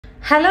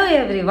Hello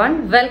everyone,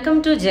 welcome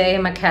to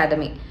JM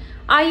Academy.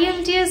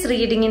 IELTS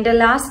reading in the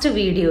last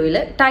video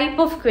type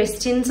of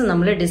questions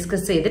നമ്മൾ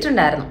discuss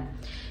ചെയ്തിട്ടുണ്ടായിരുന്നു.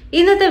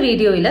 ഇന്നത്തെ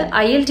വീഡിയോയിൽ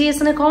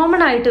IELTSന്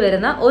common ആയിട്ട്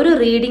വരുന്ന ഒരു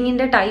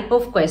റീഡിംഗിന്റെ ടൈപ്പ്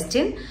ഓഫ്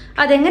ക്വസ്റ്റ്യൻ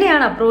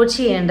അതെങ്ങനെയാണ് അപ്രോച്ച്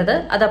ചെയ്യേണ്ടത്,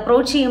 അത്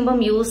അപ്രോച്ച്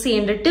ചെയ്യുമ്പോൾ യൂസ്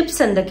ചെയ്യേണ്ട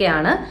ടിപ്സ്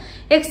എന്തൊക്കെയാണ്,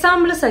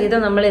 എക്സാമ്പിൾ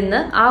സഹിതം നമ്മൾ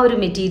ഇന്ന് ആ ഒരു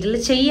മെറ്റീരിയൽ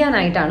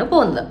ചെയ്യാനായിട്ടാണ്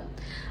പോകുന്നത്.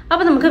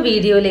 അപ്പോൾ നമുക്ക്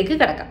വീഡിയോയിലേക്ക്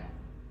കിടക്കാം.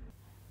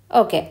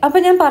 ഓക്കെ, അപ്പോൾ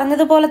ഞാൻ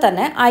പറഞ്ഞതുപോലെ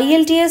തന്നെ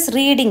IELTS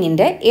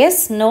റീഡിങ്ങിൻ്റെ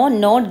yes no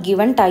not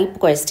given type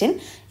question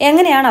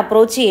എങ്ങനെയാണ്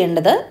അപ്രോച്ച്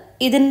ചെയ്യേണ്ടത്,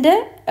 ഇതിൻ്റെ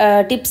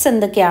ടിപ്സ്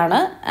എന്തൊക്കെയാണ്,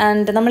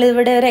 ആൻഡ്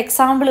നമ്മളിവിടെ ഒരു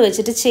എക്സാമ്പിൾ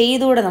വെച്ചിട്ട്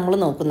ചെയ്തുകൂടെ നമ്മൾ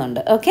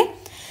നോക്കുന്നുണ്ട്. ഓക്കെ,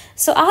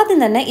 സോ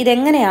ആദ്യം തന്നെ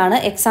ഇതെങ്ങനെയാണ്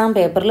എക്സാം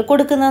പേപ്പറിൽ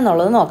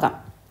കൊടുക്കുന്നതെന്നുള്ളത് നോക്കാം.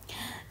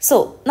 സോ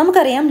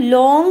നമുക്കറിയാം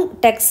ലോങ്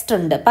ടെക്സ്റ്റ്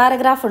ഉണ്ട്,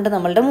 പാരഗ്രാഫ് ഉണ്ട്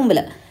നമ്മളുടെ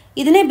മുമ്പിൽ.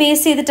 ഇതിനെ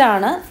ബേസ്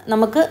ചെയ്തിട്ടാണ്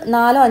നമുക്ക്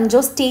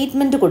 4-5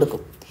 സ്റ്റേറ്റ്മെൻറ്റ്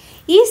കൊടുക്കും.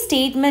 ഈ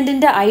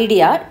സ്റ്റേറ്റ്മെൻറ്റിൻ്റെ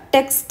ഐഡിയ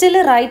ടെക്സ്റ്റിൽ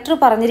റൈറ്റർ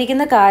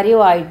പറഞ്ഞിരിക്കുന്ന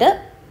കാര്യവുമായിട്ട്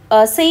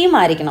സെയിം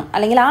ആയിരിക്കണം,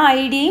 അല്ലെങ്കിൽ ആ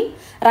ഐഡിയയും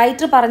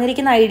റൈറ്റർ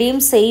പറഞ്ഞിരിക്കുന്ന ഐഡിയയും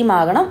സെയിം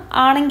ആകണം.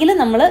 ആണെങ്കിൽ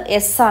നമ്മൾ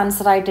എസ്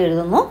ആൻസർ ആയിട്ട്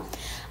എഴുതുന്നു.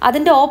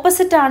 അതിൻ്റെ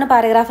ഓപ്പോസിറ്റാണ്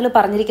പാരഗ്രാഫിൽ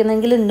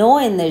പറഞ്ഞിരിക്കുന്നതെങ്കിൽ നോ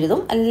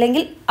എന്നെഴുതും.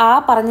 അല്ലെങ്കിൽ ആ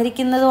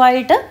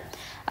പറഞ്ഞിരിക്കുന്നതുമായിട്ട്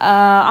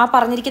ആ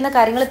പറഞ്ഞിരിക്കുന്ന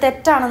കാര്യങ്ങൾ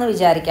തെറ്റാണെന്ന്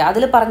വിചാരിക്കുക,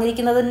 അതിൽ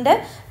പറഞ്ഞിരിക്കുന്നതിൻ്റെ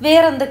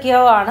വേറെ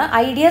എന്തൊക്കെയോ ആണ്,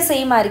 ഐഡിയ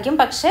സെയിം ആയിരിക്കും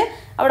പക്ഷേ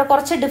അവിടെ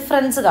കുറച്ച്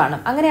ഡിഫറൻസ്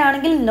കാണും.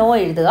 അങ്ങനെയാണെങ്കിൽ നോ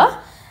എഴുതുക.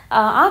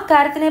 ആ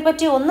കാര്യത്തിനെ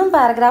പറ്റി ഒന്നും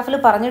പാരഗ്രാഫിൽ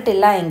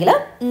പറഞ്ഞിട്ടില്ല എങ്കിൽ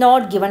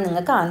നോട്ട് ഗിവൺ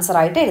നിങ്ങൾക്ക് ആൻസർ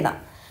ആയിട്ട് എഴുതാം.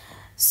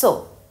 സോ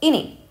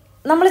ഇനി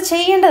നമ്മൾ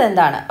ചെയ്യേണ്ടത്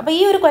എന്താണ്? അപ്പോൾ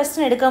ഈ ഒരു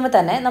ക്വസ്റ്റ്യൻ എടുക്കുമ്പോൾ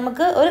തന്നെ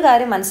നമുക്ക് ഒരു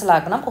കാര്യം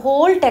മനസ്സിലാക്കണം,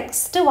 ഹോൾ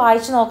ടെക്സ്റ്റ്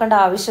വായിച്ചു നോക്കേണ്ട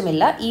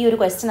ആവശ്യമില്ല ഈ ഒരു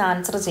ക്വസ്റ്റ്യൻ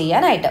ആൻസർ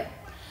ചെയ്യാനായിട്ട്.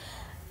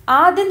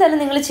 ആദ്യം തന്നെ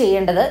നിങ്ങൾ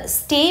ചെയ്യേണ്ടത്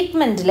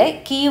സ്റ്റേറ്റ്മെൻറ്റിലെ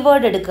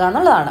കീവേഡ് എടുക്കുക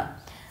എന്നുള്ളതാണ്.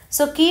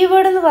 സോ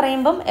കീവേഡ് എന്ന്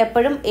പറയുമ്പം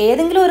എപ്പോഴും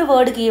ഏതെങ്കിലും ഒരു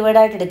വേർഡ്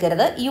കീവേഡായിട്ട്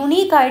എടുക്കരുത്,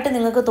 യുണീക്കായിട്ട്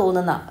നിങ്ങൾക്ക്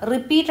തോന്നുന്ന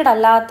റിപ്പീറ്റഡ്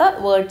അല്ലാത്ത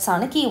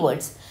വേർഡ്സാണ്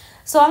കീവേഡ്സ്.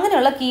 സോ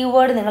അങ്ങനെയുള്ള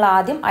കീവേഡ് നിങ്ങൾ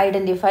ആദ്യം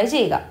ഐഡൻറ്റിഫൈ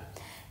ചെയ്യുക.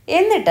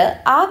 എന്നിട്ട്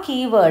ആ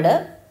കീവേഡ്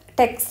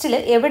ടെക്സ്റ്റിൽ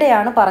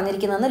എവിടെയാണ്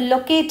പറഞ്ഞിരിക്കുന്നതെന്ന്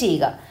ലൊക്കേറ്റ്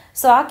ചെയ്യുക.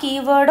 സോ ആ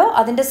കീവേഡോ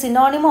അതിൻ്റെ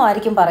സിനോണിമോ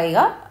ആയിരിക്കും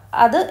പറയുക.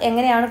 അത്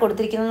എങ്ങനെയാണ്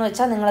കൊടുത്തിരിക്കുന്നതെന്ന്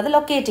വെച്ചാൽ നിങ്ങളത്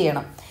ലൊക്കേറ്റ്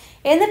ചെയ്യണം.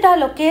 എന്നിട്ട് ആ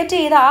ലൊക്കേറ്റ്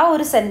ചെയ്ത ആ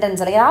ഒരു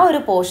സെൻറ്റൻസ് അല്ലെങ്കിൽ ആ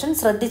ഒരു പോർഷൻ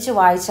ശ്രദ്ധിച്ച്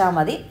വായിച്ചാൽ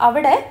മതി.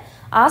 അവിടെ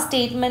ആ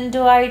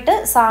സ്റ്റേറ്റ്മെൻറ്റുമായിട്ട്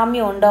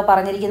സാമ്യം ഉണ്ടോ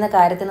പറഞ്ഞിരിക്കുന്ന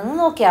കാര്യത്തിനൊന്ന്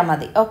നോക്കിയാൽ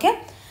മതി. ഓക്കെ,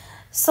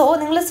 സോ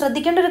നിങ്ങൾ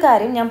ശ്രദ്ധിക്കേണ്ട ഒരു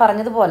കാര്യം, ഞാൻ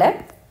പറഞ്ഞതുപോലെ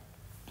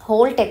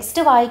ഹോൾ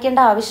ടെക്സ്റ്റ് വായിക്കേണ്ട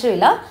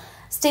ആവശ്യമില്ല.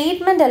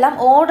 സ്റ്റേറ്റ്മെൻ്റ് എല്ലാം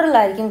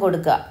ഓർഡറിലായിരിക്കും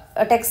കൊടുക്കുക,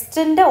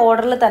 ടെക്സ്റ്റിൻ്റെ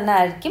ഓർഡറിൽ തന്നെ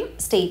ആയിരിക്കും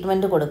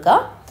സ്റ്റേറ്റ്മെൻറ്റ് കൊടുക്കുക.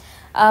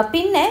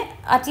 പിന്നെ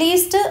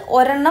അറ്റ്ലീസ്റ്റ്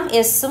ഒരെണ്ണം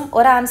എസ്സും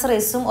ഒരാൻസർ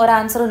എസ്സും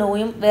ഒരാൻസർ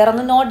നോയും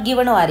വേറൊന്നും നോട്ട്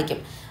ഗിവണും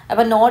ആയിരിക്കും.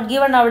 അപ്പോൾ നോട്ട്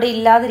ഗിവൺ അവിടെ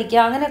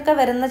ഇല്ലാതിരിക്കുക, അങ്ങനെയൊക്കെ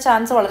വരുന്ന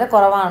ചാൻസ് വളരെ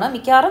കുറവാണ്.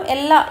 മിക്കവാറും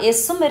എല്ലാ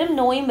എസ്സും വരും,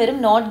 നോയും വരും,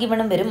 നോട്ട്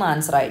ഗിവണും വരും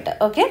ആൻസറായിട്ട്.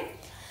 ഓക്കെ,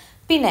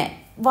 പിന്നെ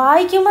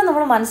വായിക്കുമ്പോൾ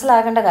നമ്മൾ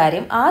മനസ്സിലാക്കേണ്ട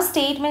കാര്യം, ആ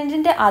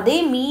സ്റ്റേറ്റ്മെൻറ്റിൻ്റെ അതേ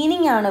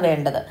മീനിങ് ആണ്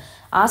വേണ്ടത്.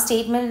 ആ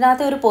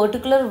സ്റ്റേറ്റ്മെൻറ്റിനകത്ത് ഒരു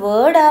പെർട്ടിക്കുലർ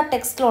വേർഡ് ആ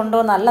ടെക്സ്റ്റിലുണ്ടോ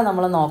എന്നല്ല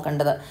നമ്മൾ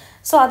നോക്കേണ്ടത്.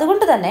 സോ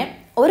അതുകൊണ്ട് തന്നെ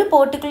ഒരു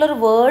പെർട്ടിക്കുലർ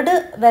വേർഡ്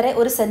വരെ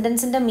ഒരു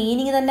സെൻറ്റൻസിൻ്റെ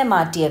മീനിങ് തന്നെ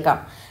മാറ്റിയേക്കാം.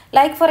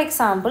 ലൈക്ക് ഫോർ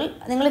എക്സാമ്പിൾ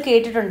നിങ്ങൾ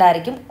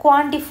കേട്ടിട്ടുണ്ടായിരിക്കും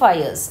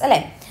ക്വാണ്ടിഫയേഴ്സ് അല്ലേ.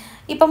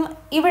 ഇപ്പം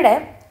ഇവിടെ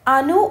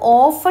Anu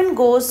often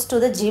goes to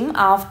the gym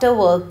after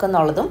work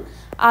എന്നുള്ളതും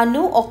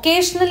Anu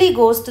occasionally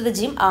goes to the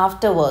gym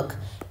after work,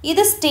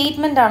 ഇത്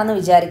സ്റ്റേറ്റ്മെൻ്റ് ആണെന്ന്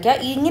വിചാരിക്കുക.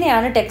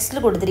 ഇങ്ങനെയാണ് ടെക്സ്റ്റിൽ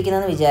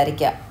കൊടുത്തിരിക്കുന്നതെന്ന്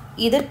വിചാരിക്കുക.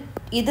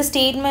 ഇത്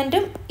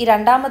സ്റ്റേറ്റ്മെൻറ്റും ഈ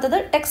രണ്ടാമത്തത്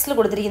ടെക്സ്റ്റിൽ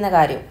കൊടുത്തിരിക്കുന്ന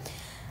കാര്യം.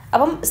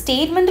 അപ്പം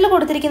സ്റ്റേറ്റ്മെൻറ്റിൽ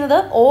കൊടുത്തിരിക്കുന്നത്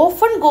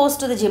often goes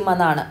to the gym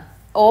എന്നാണ്.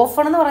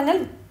 ഓഫൺ എന്ന് പറഞ്ഞാൽ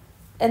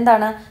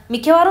എന്താണ്,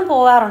 മിക്കവാറും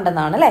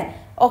പോകാറുണ്ടെന്നാണ് അല്ലേ.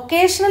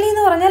 ഒക്കേഷണലി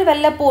എന്ന് പറഞ്ഞാൽ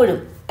വല്ലപ്പോഴും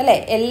അല്ലേ,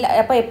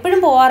 അപ്പോൾ എപ്പോഴും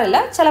പോകാറില്ല,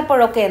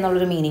 ചിലപ്പോഴൊക്കെ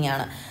എന്നുള്ളൊരു മീനിങ്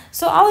ആണ്.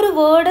 സോ ആ ഒരു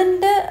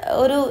വേർഡിൻ്റെ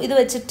ഒരു ഇത്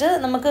വെച്ചിട്ട്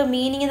നമുക്ക്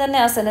മീനിങ് തന്നെ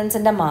ആ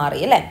സെൻറ്റൻസിൻ്റെ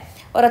മാറി അല്ലേ,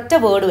 ഒരൊറ്റ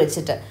വേർഡ്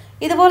വെച്ചിട്ട്.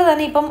 ഇതുപോലെ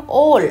തന്നെ ഇപ്പം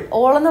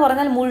ഓൾ എന്ന്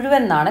പറഞ്ഞാൽ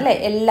മുഴുവൻ എന്നാണ് അല്ലേ,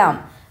 എല്ലാം.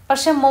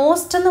 പക്ഷെ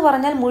മോസ്റ്റ് എന്ന്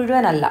പറഞ്ഞാൽ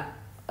മുഴുവനല്ല,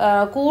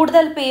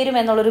 കൂടുതൽ പേരും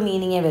എന്നുള്ളൊരു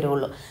മീനിങ്ങേ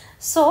വരുള്ളൂ.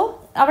 സോ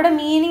അവിടെ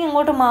മീനിങ്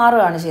അങ്ങോട്ട്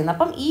മാറുകയാണ് ചെയ്യുന്നത്.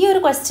 അപ്പം ഈ ഒരു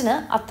ക്വസ്റ്റിന്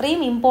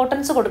അത്രയും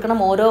ഇമ്പോർട്ടൻസ് കൊടുക്കണം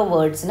ഓരോ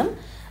വേർഡ്സിനും.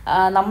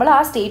 നമ്മൾ ആ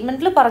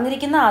സ്റ്റേറ്റ്മെൻറ്റിൽ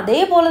പറഞ്ഞിരിക്കുന്ന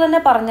അതേപോലെ തന്നെ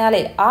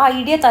പറഞ്ഞാലേ, ആ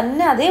ഐഡിയ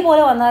തന്നെ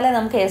അതേപോലെ വന്നാലേ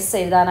നമുക്ക് എസ്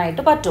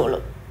എഴുതാനായിട്ട് പറ്റുള്ളൂ.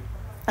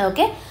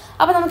 ഓക്കെ,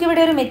 അപ്പോൾ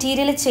നമുക്കിവിടെ ഒരു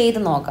മെറ്റീരിയൽ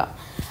ചെയ്ത് നോക്കാം.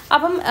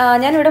 അപ്പം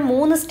ഞാനിവിടെ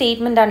 3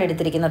 സ്റ്റേറ്റ്മെൻറ്റാണ്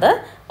എടുത്തിരിക്കുന്നത്.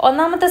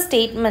 ഒന്നാമത്തെ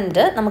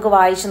സ്റ്റേറ്റ്മെൻറ്റ് നമുക്ക്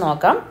വായിച്ച്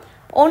നോക്കാം.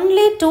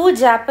 Only 2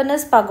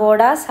 Japanese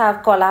pagodas have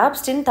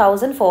collapsed in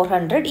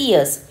 1400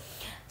 years.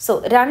 So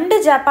 2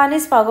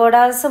 Japanese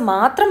pagodas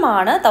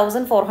മാത്രമാണ്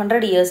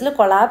 1400 ഇയേഴ്സിൽ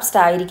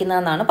കൊളാപ്സ്ഡ്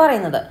ആയിരിക്കുന്നതെന്നാണ്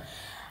പറയുന്നത്.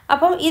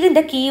 അപ്പം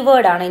ഇതിൻ്റെ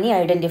കീവേഡാണ് ഇനി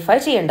ഐഡൻറ്റിഫൈ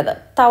ചെയ്യേണ്ടത്.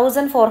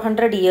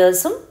 1400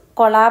 ഇയേഴ്സും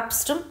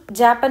കൊളാപ്സ്ഡും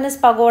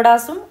ജാപ്പനീസ്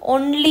പഗോഡാസും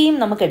ഓൺലിയും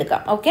നമുക്ക്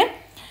എടുക്കാം. ഓക്കെ,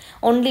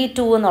 ഓൺലി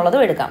 2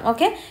 എന്നുള്ളതും എടുക്കാം.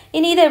 ഓക്കെ,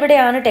 ഇനി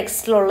ഇതെവിടെയാണ്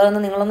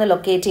ടെക്സ്റ്റിലുള്ളതെന്ന് നിങ്ങളൊന്ന്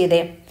ലൊക്കേറ്റ്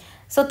ചെയ്തേ.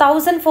 സോ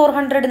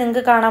 1400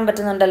 നിങ്ങൾക്ക് കാണാൻ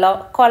പറ്റുന്നുണ്ടല്ലോ,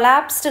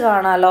 കൊളാപ്സ്ഡ്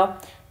കാണാമല്ലോ,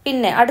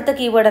 പിന്നെ അടുത്ത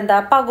കീവേഡ് എന്താ,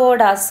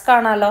 പഗോഡാസ്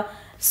കാണാമല്ലോ.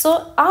 സോ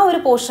ആ ഒരു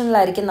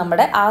പോർഷനിലായിരിക്കും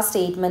നമ്മുടെ ആ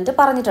സ്റ്റേറ്റ്മെൻറ്റ്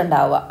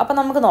പറഞ്ഞിട്ടുണ്ടാവുക. അപ്പോൾ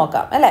നമുക്ക്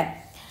നോക്കാം അല്ലേ.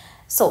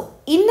 So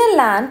in A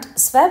land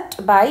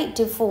swept by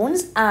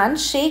ടിഫൂൺസ്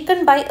and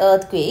shaken by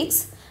earth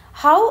quakes,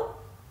 how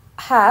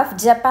have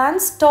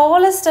ജപ്പാൻസ്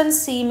tallest and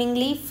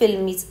seemingly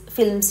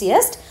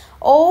ഫിൽംസിയസ്റ്റ്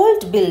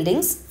old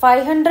buildings,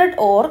 500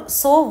 or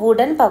so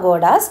wooden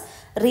pagodas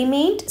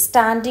remained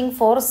standing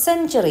for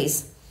centuries.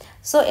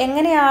 So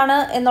എങ്ങനെയാണ്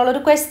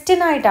എന്നുള്ളൊരു ക്വസ്റ്റ്യൻ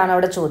ആയിട്ടാണ്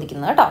അവിടെ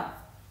ചോദിക്കുന്നത് കേട്ടോ.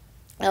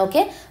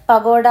 ഓക്കെ,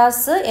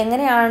 പഗോഡാസ്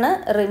എങ്ങനെയാണ്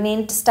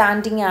റിമെയിൻഡ്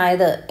സ്റ്റാൻഡിങ്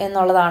ആയത്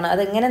എന്നുള്ളതാണ്,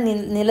 അതെങ്ങനെ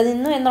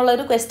നിലനിന്നു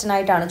എന്നുള്ളൊരു ക്വസ്റ്റ്യൻ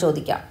ആയിട്ടാണ്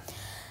ചോദിക്കുക.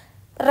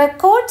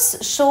 റെക്കോർഡ്സ്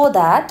ഷോ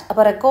ദാറ്റ്,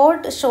 അപ്പോൾ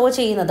റെക്കോർഡ് ഷോ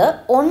ചെയ്യുന്നത്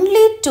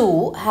only 2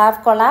 have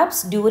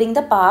collapsed during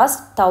the past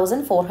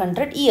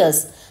 1400 years.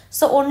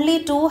 So only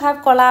 2 have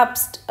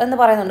collapsed എന്ന്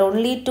പറയുന്നുണ്ട്.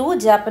 only 2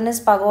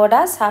 Japanese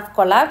pagodas have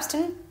collapsed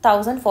in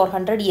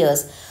 1400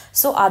 years.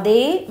 So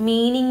അതേ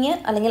മീനിങ്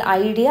അല്ലെങ്കിൽ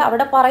ഐഡിയ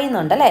അവിടെ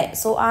പറയുന്നുണ്ട് അല്ലേ.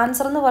 സോ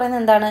ആൻസർ എന്ന്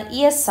പറയുന്നത് എന്താണ്?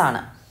 യെസ്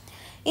ആണ്.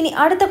 ഇനി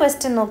അടുത്ത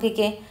ക്വസ്റ്റ്യൻ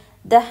നോക്കിക്കേ.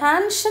 The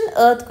Hanshin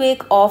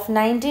earthquake of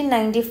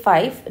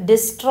 1995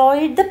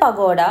 destroyed the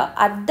pagoda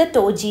at the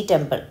Toji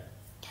temple.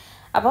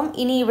 അപ്പം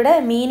ഇനി ഇവിടെ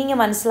മീനിങ്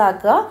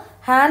മനസ്സിലാക്കുക.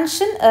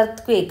 ഹാൻഷൻ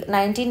എർത്ത്ക്വേക്ക്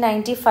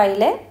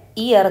 1995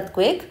 ഈ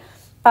എർത്ത്ക്വേക്ക്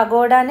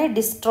പഗോഡാനെ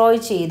ഡിസ്ട്രോയ്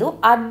ചെയ്തു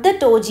അറ്റ് ദ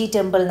ടോജി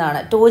ടെമ്പിൾ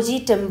എന്നാണ്. ടോജി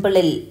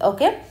ടെമ്പിളിൽ.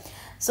 ഓക്കെ,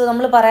 സോ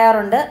നമ്മൾ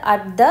പറയാറുണ്ട്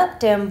at the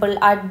temple,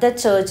 at the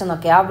church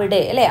എന്നൊക്കെ,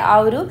 അവിടെ അല്ലേ,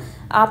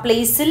 ആ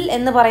പ്ലേസിൽ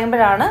എന്ന്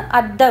പറയുമ്പോഴാണ്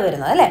അറ്റ് ദ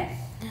വരുന്നത് അല്ലേ.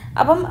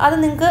 അപ്പം അത്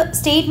നിങ്ങൾക്ക്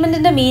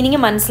സ്റ്റേറ്റ്മെൻറ്റിൻ്റെ മീനിങ്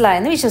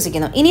മനസ്സിലായെന്ന്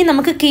വിശ്വസിക്കുന്നു. ഇനി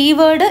നമുക്ക്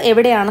കീവേഡ്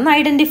എവിടെയാണെന്ന്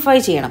ഐഡൻറ്റിഫൈ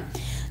ചെയ്യണം.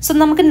 സോ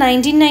നമുക്ക്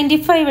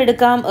 1995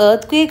 എടുക്കാം,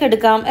 എർത്ത്ക്വേക്ക്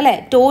എടുക്കാം അല്ലേ,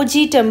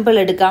 ടോജി ടെമ്പിൾ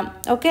എടുക്കാം.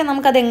 ഓക്കെ,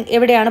 നമുക്കത്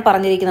എവിടെയാണ്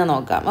പറഞ്ഞിരിക്കുന്നത്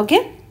നോക്കാം. ഓക്കെ,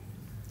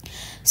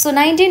 സോ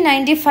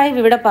 1995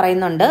 ഇവിടെ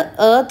പറയുന്നുണ്ട്,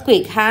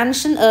 എർത്ത്ക്വേക്ക്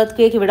ഹാൻഷൻ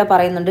എർത്ത്ക്വേക്ക് ഇവിടെ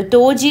പറയുന്നുണ്ട്,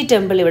 ടോജി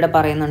ടെമ്പിൾ ഇവിടെ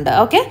പറയുന്നുണ്ട്.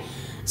 ഓക്കെ,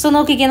 സോ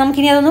നോക്കിക്കേ,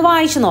 നമുക്കിനി അതൊന്ന്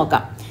വായിച്ചു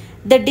നോക്കാം.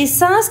 The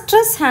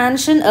disastrous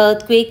Hanshin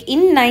earthquake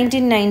in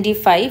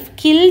 1995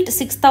 killed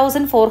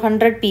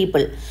 6,400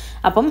 people.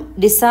 അപ്പം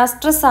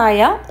ഡിസാസ്ട്രസ്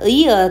ആയ ഈ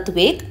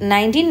എർത്ത്ക്വേക്ക്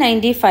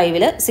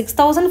 1995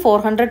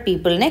 6,400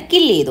 പീപ്പിളിനെ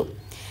കില്ല് ചെയ്തു.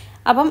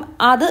 അപ്പം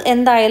അത്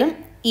എന്തായാലും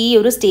ഈ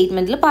ഒരു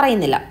സ്റ്റേറ്റ്മെൻറ്റിൽ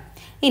പറയുന്നില്ല.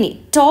 ഇനി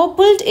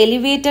toppled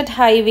elevated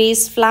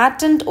highways,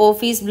 flattened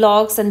office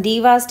blocks and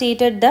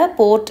ഡീവാസ്റ്റേറ്റഡ് the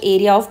port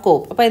area of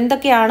കോപ്പ്. അപ്പോൾ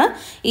എന്തൊക്കെയാണ്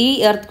ഈ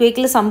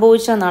എർത്ത്ക്വേക്കിൽ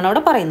സംഭവിച്ചതെന്നാണ്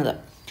അവിടെ പറയുന്നത്.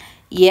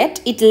 Yet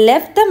it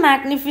left the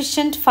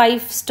magnificent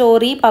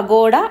 5-story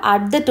pagoda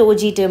at the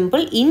Toji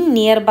temple in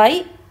nearby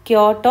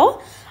Kyoto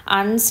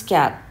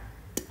unscathed.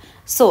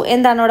 So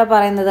എന്താണ് അവിടെ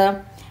പറയുന്നത്?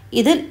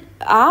 ഇത്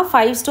ആ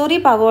 5-story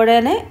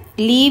പഗോഡനെ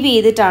ലീവ്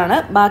ചെയ്തിട്ടാണ്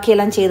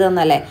ബാക്കിയെല്ലാം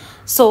ചെയ്തതെന്നല്ലേ.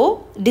 സോ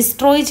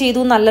ഡിസ്ട്രോയ് ചെയ്തു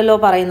എന്നല്ലല്ലോ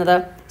പറയുന്നത്.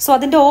 സോ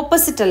അതിൻ്റെ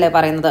ഓപ്പോസിറ്റ് അല്ലേ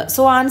പറയുന്നത്.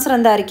 സോ ആൻസർ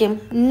എന്തായിരിക്കും?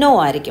 നോ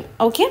ആയിരിക്കും.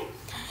 ഓക്കെ,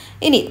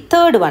 ഇനി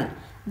third one.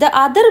 The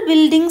other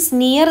buildings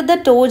near the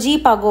Toji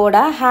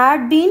pagoda had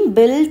been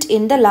built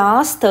in the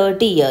last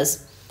 30 years.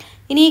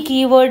 ഇനി ഈ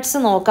കീവേഡ്സ്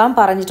നോക്കാൻ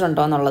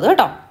പറഞ്ഞിട്ടുണ്ടോ എന്നുള്ളത്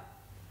കേട്ടോ.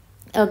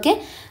 ഓക്കെ,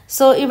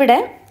 സോ ഇവിടെ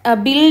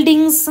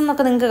ബിൽഡിങ്സ്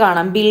എന്നൊക്കെ നിങ്ങൾക്ക്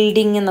കാണാം,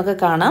 ബിൽഡിംഗ് എന്നൊക്കെ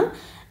കാണാം.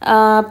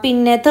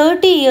 പിന്നെ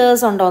 30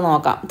 years ഉണ്ടോ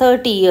നോക്കാം.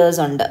 30 years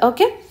ഉണ്ട്.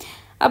 ഓക്കെ,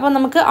 അപ്പം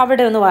നമുക്ക്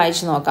അവിടെ ഒന്ന്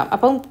വായിച്ചു നോക്കാം.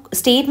 അപ്പം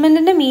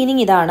സ്റ്റേറ്റ്മെൻറ്റിൻ്റെ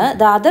മീനിങ് ഇതാണ്.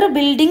 The other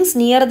buildings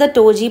near the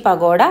Toji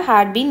pagoda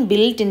had been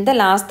built in the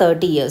last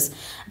 30 years.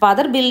 അപ്പോൾ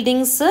അതർ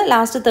ബിൽഡിങ്സ്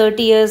ലാസ്റ്റ്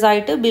 30 years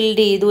ആയിട്ട്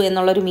ബിൽഡ് ചെയ്തു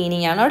എന്നുള്ളൊരു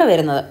മീനിങ് ആണ് അവിടെ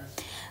വരുന്നത്.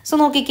 സോ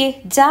നോക്കിക്കേ,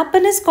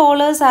 Japanese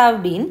scholars have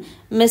been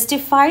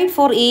mystified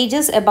for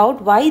ages about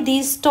why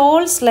these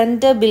tall,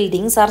 slender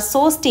buildings are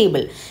so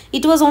stable.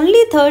 It was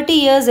only 30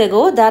 years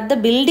ago that the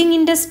building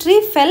industry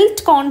felt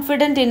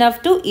confident enough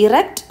to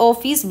erect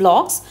office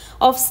blocks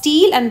of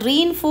steel and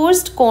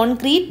reinforced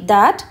concrete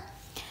that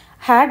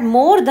had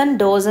more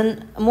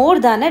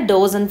than a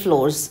dozen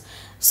floors.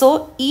 So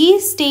ഈ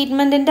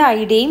സ്റ്റേറ്റ്മെൻറ്റിൻ്റെ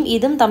ഐഡിയയും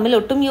ഇതും തമ്മിൽ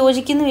ഒട്ടും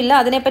യോജിക്കുന്നുമില്ല.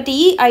 അതിനെപ്പറ്റി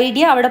ഈ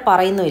idea അവിടെ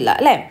പറയുന്നുമില്ല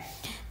അല്ലേ.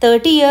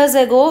 30 years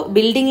ago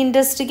building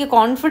ഇൻഡസ്ട്രിക്ക്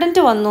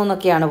confident വന്നു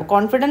എന്നൊക്കെയാണ്,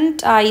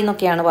 കോൺഫിഡൻറ്റ് ആയി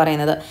എന്നൊക്കെയാണ്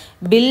പറയുന്നത്.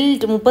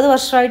 30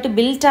 വർഷമായിട്ട്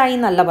ബിൽറ്റ് ആയി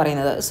എന്നല്ല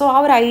പറയുന്നത്. സോ ആ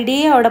ഒരു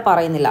ഐഡിയ അവിടെ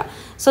പറയുന്നില്ല.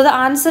 So the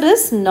answer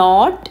is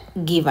not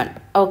given.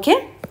 Okay,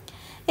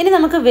 ഇനി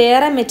നമുക്ക്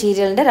വേറെ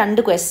മെറ്റീരിയലിൻ്റെ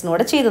 2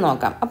 ക്വസ്റ്റ്യനൂടെ ചെയ്ത്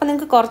നോക്കാം. അപ്പോൾ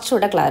നിങ്ങൾക്ക്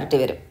കുറച്ചുകൂടെ ക്ലാരിറ്റി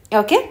വരും.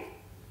 ഓക്കെ,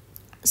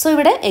 സോ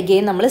ഇവിടെ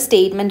എഗെയിൻ നമ്മൾ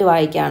സ്റ്റേറ്റ്മെൻറ്റ്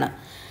വായിക്കുകയാണ്.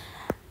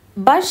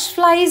 ബഷ്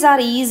flies R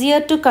easier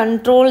to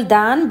control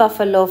than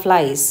buffalo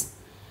flies.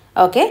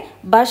 Okay,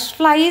 ബഷ്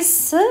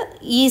flies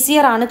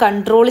easier ആണ്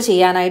കൺട്രോൾ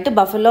ചെയ്യാനായിട്ട്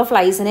ബഫല്ലോ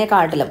ഫ്ലൈസിനെ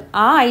കാട്ടിലും.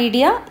 ആ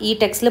ഐഡിയ ഈ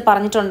ടെക്സ്റ്റിൽ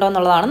പറഞ്ഞിട്ടുണ്ടോ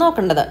എന്നുള്ളതാണ്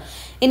നോക്കേണ്ടത്.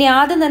 ഇനി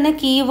ആദ്യം തന്നെ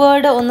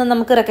കീവേഡ് ഒന്ന്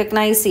നമുക്ക്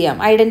റെക്കഗ്നൈസ് ചെയ്യാം,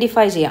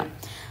 ഐഡൻറ്റിഫൈ ചെയ്യാം.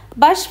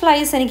 ബഷ്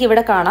ഫ്ലൈസ് എനിക്ക്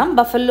ഇവിടെ കാണാം,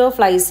 ബഫല്ലോ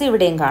ഫ്ലൈസ്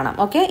ഇവിടെയും കാണാം.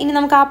 ഓക്കെ, ഇനി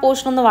നമുക്ക് ആ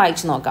പോർഷൻ ഒന്ന്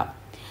വായിച്ചു നോക്കാം.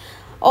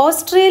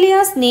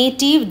 Australia's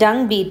native dung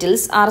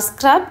beetles are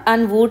scrub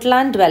and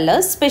woodland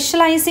dwellers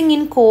specializing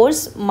in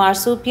coarse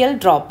marsupial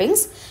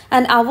droppings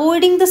and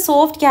avoiding the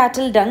soft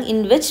cattle dung in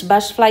which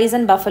bush flies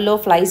and buffalo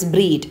flies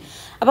breed.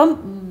 അപ്പം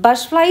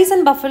ബഷ് flies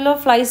and buffalo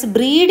flies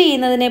breed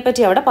ചെയ്യുന്നതിനെ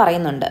പറ്റി അവിടെ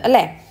പറയുന്നുണ്ട്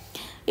അല്ലേ.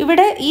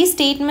 ഇവിടെ ഈ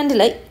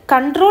സ്റ്റേറ്റ്മെൻറ്റിൽ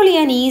control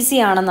ചെയ്യാൻ easy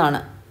ആണെന്നാണ്.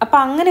 അപ്പം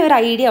അങ്ങനെ ഒരു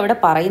ഐഡിയ അവിടെ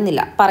പറയുന്നേ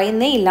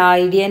ഇല്ല.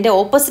 ഐഡിയേൻ്റെ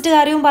ഓപ്പോസിറ്റ്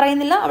കാര്യവും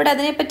പറയുന്നില്ല. അവിടെ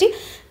അതിനെപ്പറ്റി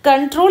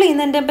കൺട്രോൾ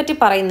ചെയ്യുന്നതിനെ പറ്റി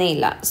പറയുന്നേ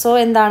ഇല്ല. സോ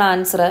എന്താണ്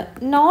ആൻസർ?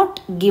 നോട്ട്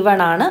ഗിവൺ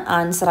ആണ്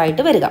ആൻസർ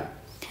ആയിട്ട് വരിക.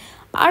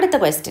 അടുത്ത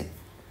question.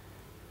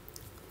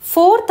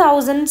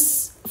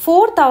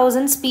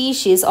 4,000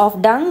 species of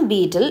dung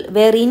beetle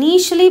were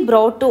initially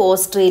brought to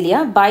Australia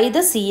by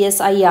the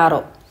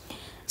CSIRO.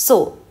 So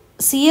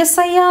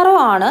CSIRO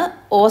ആണ്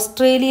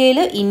ഓസ്ട്രേലിയയിൽ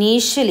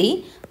ഇനീഷ്യലി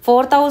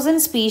 4000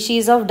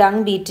 സ്പീഷീസ് ഓഫ്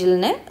ഡങ്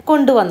ബീറ്റിലിനെ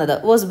കൊണ്ടുവന്നത്.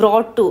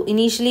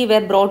 ഇനീഷ്യലി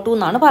വെർ ബ്രോട്ട് ടു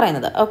എന്നാണ്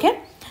പറയുന്നത്. ഓക്കെ,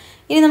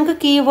 ഇനി നമുക്ക്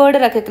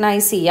കീവേഡ്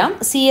റെക്കഗ്നൈസ് ചെയ്യാം.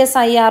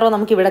 CSIRO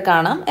നമുക്കിവിടെ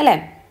കാണാം അല്ലേ.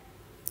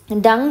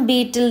 ഡങ്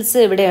ബീറ്റിൽസ്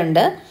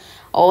ഇവിടെയുണ്ട്,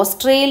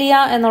 ഓസ്ട്രേലിയ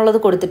എന്നുള്ളത്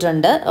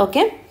കൊടുത്തിട്ടുണ്ട്.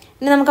 ഓക്കെ,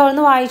 ഇനി നമുക്ക് അവിടെ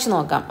നിന്ന് വായിച്ചു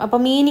നോക്കാം. അപ്പോൾ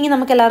മീനിങ്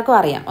നമുക്ക് എല്ലാവർക്കും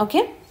അറിയാം.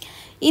 Okay,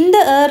 in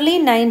the early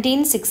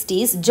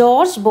 1960s,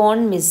 George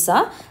Bourne Missa,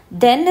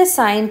 then a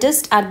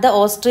scientist at the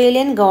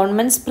Australian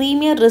government's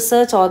premier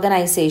research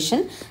organisation,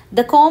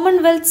 the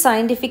Commonwealth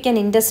Scientific and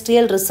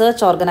Industrial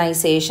Research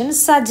Organisation,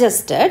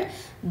 suggested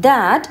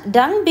that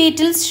dung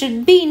beetles should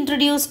be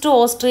introduced to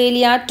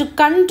Australia to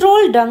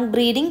control dung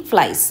breeding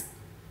flies.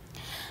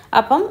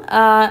 അപ്പം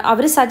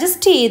അവർ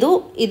suggest ചെയ്തു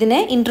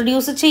ഇതിനെ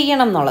introduce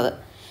ചെയ്യണം എന്നുള്ളത്.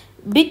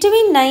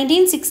 Between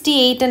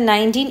 1968 and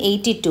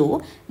 1982,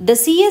 the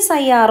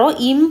CSIRO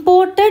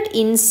imported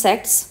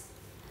insects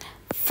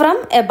from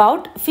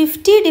about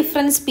 50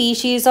 different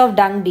species of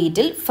dung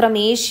beetle from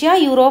Asia,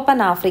 Europe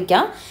and Africa,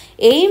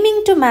 aiming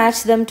to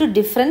match them to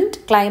different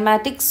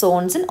climatic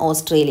zones in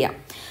Australia.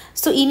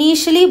 So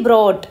initially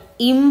brought,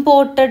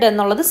 imported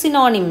എന്നുള്ളത്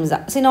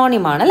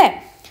synonym ആണ് അല്ലേ.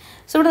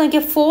 So ഇവിടെ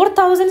നോക്കിയാൽ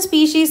 4000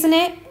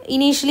 സ്പീഷീസിനെ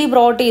initially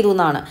brought ചെയ്തു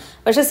എന്നാണ്.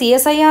 പക്ഷേ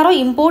CSIRO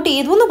import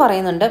ചെയ്തു എന്ന്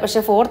പറയുന്നുണ്ട്. പക്ഷേ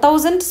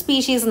 4000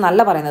 സ്പീഷീസ്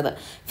എന്നല്ല പറയുന്നത്,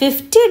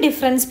 50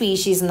 ഡിഫറെൻറ്റ്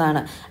സ്പീഷീസ്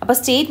എന്നാണ്. അപ്പോൾ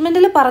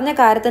സ്റ്റേറ്റ്മെൻറ്റിൽ പറഞ്ഞ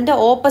കാര്യത്തിൻ്റെ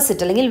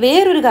ഓപ്പോസിറ്റ് അല്ലെങ്കിൽ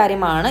വേറൊരു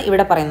കാര്യമാണ്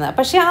ഇവിടെ പറയുന്നത്.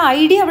 പക്ഷേ ആ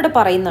ഐഡിയ അവിടെ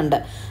പറയുന്നുണ്ട്.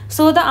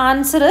 So the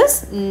answer is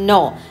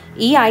no.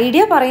 ഈ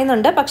ഐഡിയ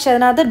പറയുന്നുണ്ട്, പക്ഷേ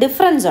അതിനകത്ത്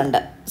ഡിഫറൻസ് ഉണ്ട്.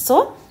 സോ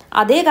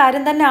അതേ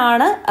കാര്യം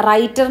തന്നെയാണ്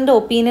റൈറ്ററിൻ്റെ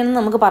ഒപ്പീനിയൻ എന്ന്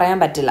നമുക്ക് പറയാൻ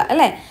പറ്റില്ല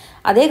അല്ലേ.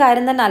 അതേ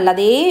കാര്യം തന്നെ അല്ല,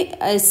 അതേ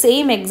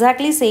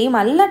എക്സാക്ട്ലി സെയിം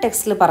അല്ല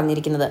ടെക്സ്റ്റിൽ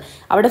പറഞ്ഞിരിക്കുന്നത്.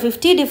 അവിടെ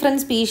 50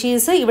 ഡിഫറെൻറ്റ്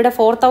സ്പീഷീസ്, ഇവിടെ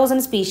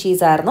 4000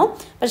 സ്പീഷീസ് ആയിരുന്നു.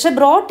 പക്ഷേ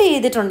ബ്രോട്ട്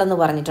ചെയ്തിട്ടുണ്ടെന്ന്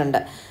പറഞ്ഞിട്ടുണ്ട്.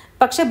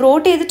 പക്ഷേ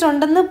ബ്രോട്ട്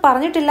ചെയ്തിട്ടുണ്ടെന്ന്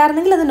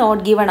പറഞ്ഞിട്ടില്ലായിരുന്നെങ്കിൽ അത്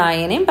നോട്ട് ഗിവൺ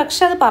ആയേനേയും.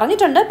 പക്ഷേ അത്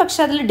പറഞ്ഞിട്ടുണ്ട്, പക്ഷേ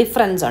അതിൽ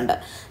ഡിഫറൻസ് ഉണ്ട്.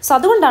 സോ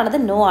അതുകൊണ്ടാണ് അത്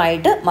നോ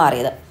ആയിട്ട്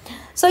മാറിയത്.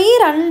 സോ ഈ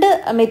രണ്ട്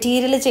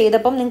മെറ്റീരിയൽ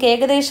ചെയ്തപ്പം നിങ്ങൾക്ക്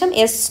ഏകദേശം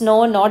yes no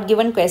not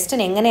given question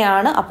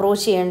എങ്ങനെയാണ്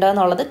അപ്രോച്ച്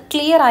ചെയ്യേണ്ടതെന്നുള്ളത്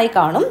ക്ലിയർ ആയി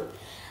കാണും.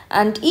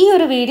 ആൻഡ് ഈ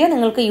ഒരു വീഡിയോ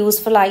നിങ്ങൾക്ക്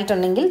യൂസ്ഫുൾ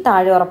ആയിട്ടുണ്ടെങ്കിൽ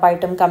താഴെ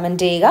ഉറപ്പായിട്ടും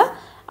കമൻറ്റ് ചെയ്യുക.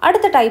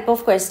 അടുത്ത ടൈപ്പ്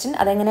ഓഫ് ക്വസ്റ്റ്യൻ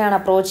അതെങ്ങനെയാണ്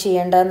അപ്രോച്ച്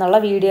ചെയ്യേണ്ടതെന്നുള്ള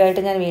വീഡിയോ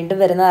ആയിട്ട് ഞാൻ വീണ്ടും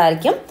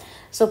വരുന്നതായിരിക്കും.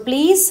 So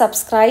please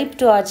subscribe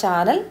to our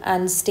channel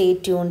and stay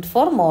tuned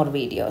for more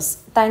videos.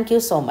 Thank you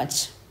so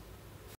much.